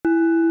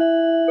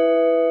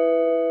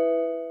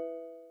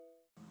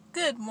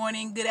Good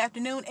morning, good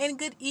afternoon, and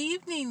good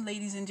evening,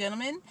 ladies and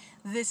gentlemen.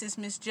 This is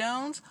Miss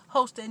Jones,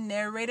 host and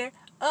narrator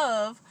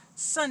of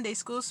Sunday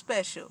School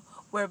Special,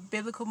 where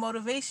biblical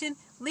motivation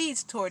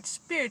leads towards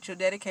spiritual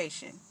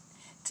dedication.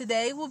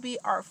 Today will be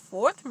our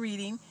fourth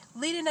reading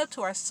leading up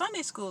to our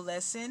Sunday School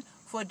lesson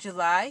for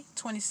July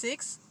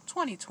 26,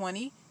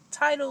 2020,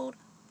 titled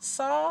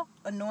Saul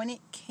Anointed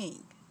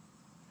King.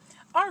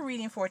 Our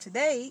reading for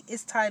today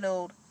is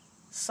titled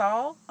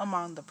Saul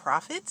Among the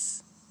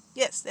Prophets.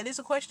 Yes, that is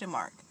a question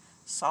mark.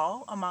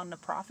 Saul among the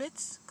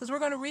prophets? Because we're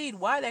going to read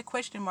why that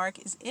question mark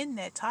is in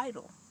that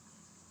title.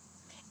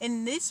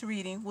 In this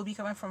reading, we'll be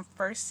coming from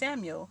 1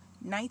 Samuel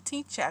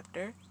 19th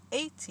chapter,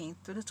 18th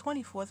through the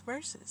 24th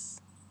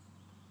verses.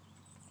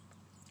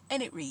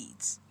 And it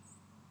reads,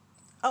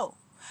 I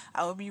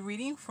will be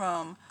reading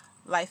from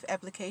Life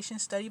Application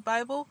Study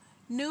Bible,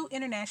 New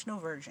International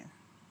Version.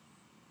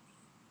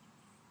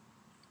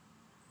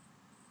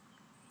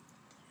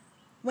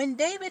 When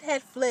David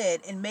had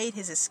fled and made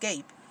his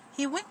escape,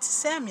 he went to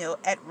Samuel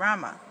at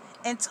Ramah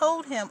and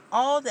told him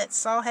all that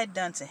Saul had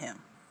done to him.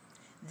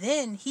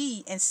 Then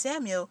he and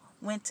Samuel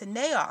went to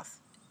Naioth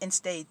and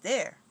stayed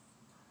there.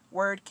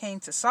 Word came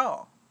to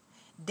Saul,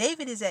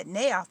 David is at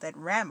Naioth at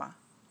Ramah.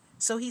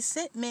 So he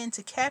sent men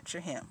to capture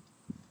him.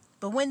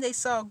 But when they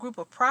saw a group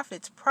of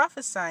prophets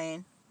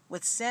prophesying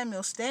with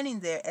Samuel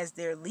standing there as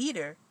their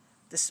leader,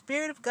 the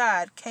Spirit of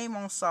God came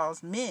on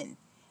Saul's men,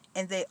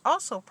 and they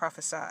also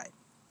prophesied.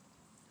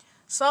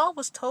 Saul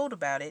was told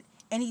about it,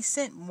 and he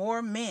sent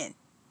more men,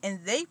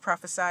 and they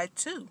prophesied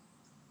too.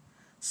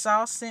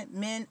 Saul sent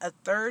men a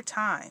third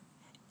time,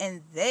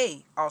 and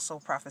they also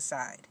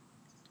prophesied.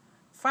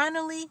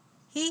 Finally,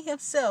 he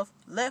himself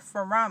left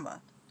for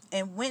Ramah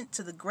and went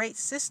to the great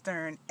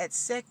cistern at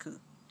Seku,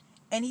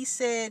 and he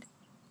said,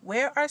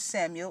 Where are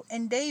Samuel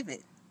and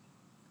David?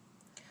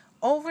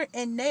 Over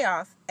in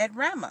Naioth at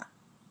Ramah,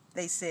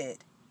 they said.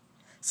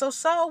 So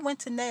Saul went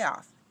to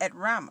Naioth at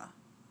Ramah.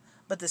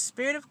 But the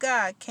Spirit of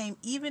God came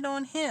even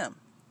on him,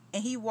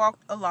 and he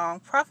walked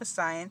along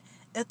prophesying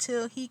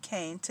until he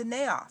came to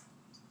Naioth.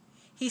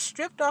 He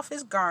stripped off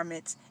his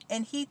garments,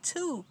 and he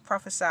too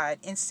prophesied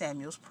in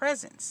Samuel's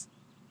presence.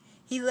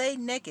 He lay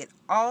naked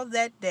all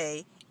that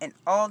day and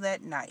all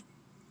that night.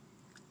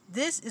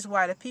 This is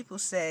why the people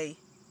say,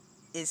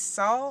 Is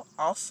Saul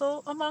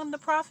also among the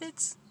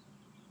prophets?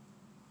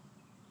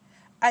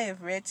 I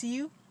have read to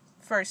you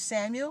 1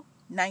 Samuel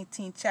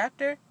 19th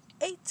chapter,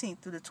 18th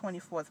through the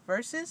 24th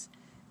verses.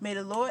 May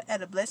the Lord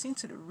add a blessing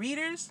to the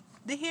readers,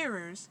 the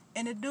hearers,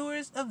 and the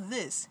doers of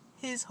this,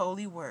 His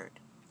holy word.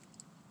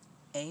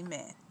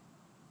 Amen.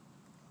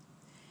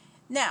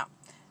 Now,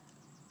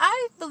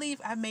 I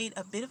believe I made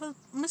a bit of a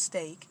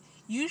mistake.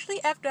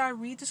 Usually after I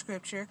read the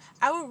scripture,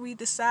 I will read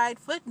the side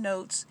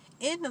footnotes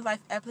in the Life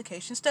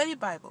Application Study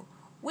Bible,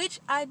 which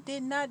I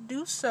did not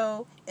do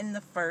so in the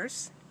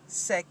first,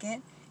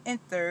 second, and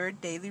third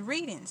daily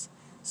readings.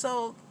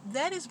 So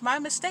that is my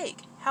mistake.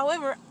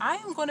 However, I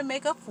am going to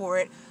make up for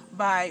it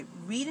by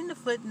reading the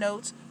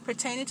footnotes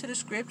pertaining to the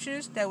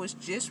scriptures that was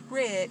just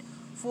read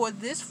for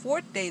this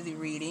fourth daily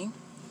reading.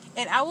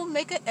 And I will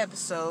make an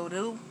episode.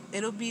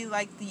 It'll be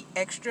like the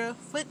extra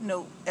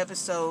footnote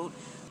episode.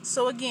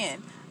 So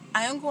again,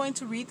 I am going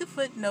to read the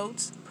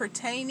footnotes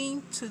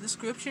pertaining to the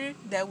scripture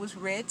that was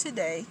read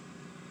today.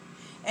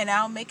 And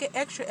I'll make an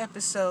extra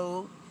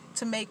episode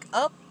to make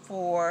up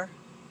for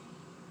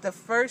the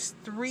first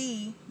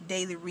 3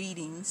 daily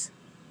readings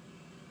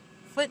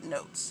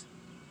footnotes,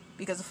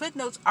 because the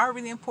footnotes are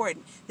really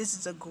important. This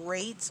is a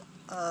great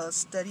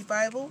study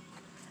Bible,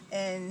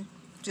 and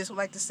just would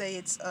like to say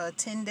it's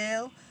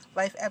Tyndale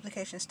Life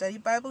Application Study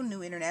Bible,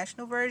 New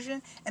International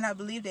Version, and I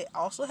believe they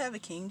also have a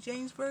King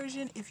James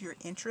Version if you're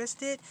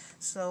interested.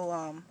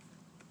 So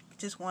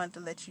just wanted to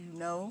let you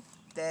know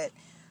that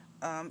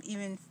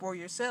even for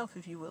yourself,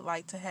 if you would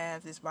like to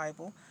have this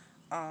Bible,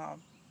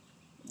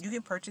 you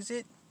can purchase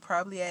it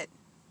probably at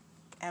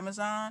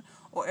Amazon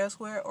or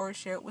elsewhere, or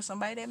share it with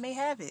somebody that may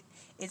have it.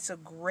 It's a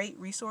great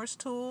resource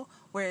tool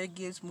where it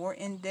gives more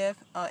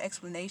in-depth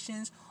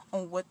explanations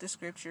on what the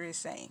scripture is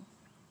saying.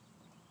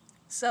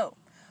 So,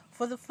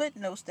 for the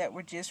footnotes that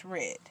were just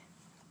read,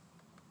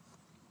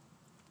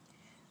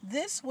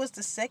 this was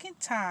the second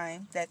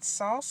time that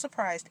Saul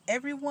surprised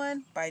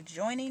everyone by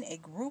joining a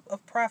group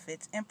of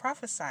prophets and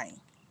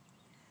prophesying.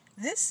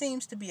 This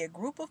seems to be a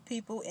group of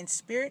people in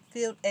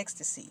spirit-filled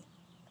ecstasy.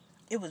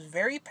 It was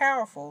very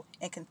powerful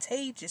and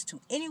contagious to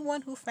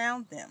anyone who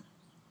found them.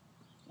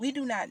 We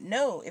do not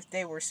know if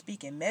they were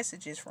speaking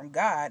messages from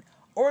God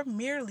or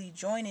merely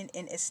joining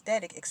in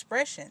ecstatic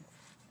expression.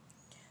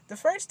 The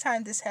first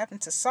time this happened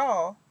to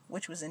Saul,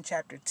 which was in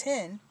chapter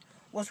 10,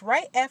 was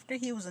right after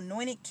he was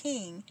anointed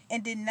king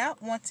and did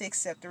not want to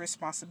accept the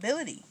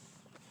responsibility.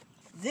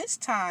 This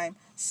time,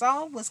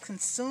 Saul was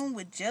consumed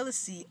with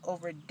jealousy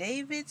over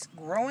David's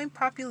growing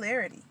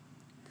popularity.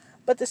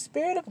 But the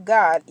Spirit of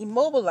God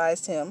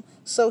immobilized him,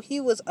 so he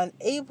was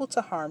unable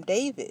to harm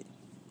David.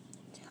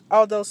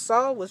 Although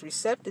Saul was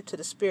receptive to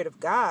the Spirit of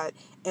God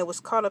and was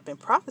caught up in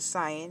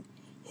prophesying,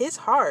 his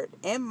heart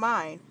and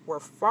mind were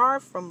far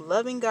from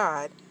loving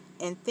God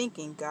and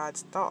thinking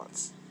God's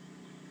thoughts.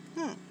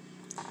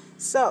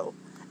 So,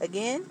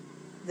 again,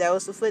 that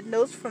was the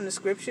footnotes from the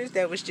scriptures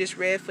that was just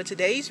read for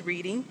today's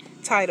reading,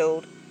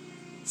 titled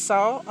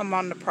Saul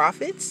Among the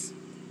Prophets.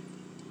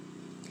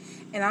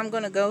 And I'm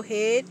going to go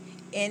ahead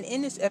and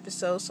end this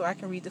episode so I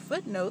can read the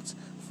footnotes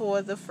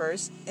for the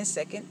first and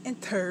second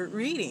and third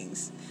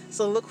readings.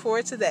 So look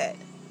forward to that.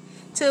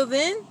 Till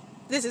then,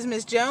 this is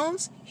Miss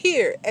Jones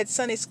here at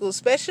Sunday School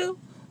Special,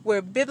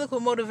 where biblical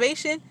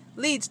motivation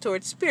leads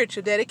towards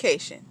spiritual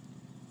dedication.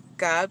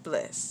 God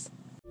bless.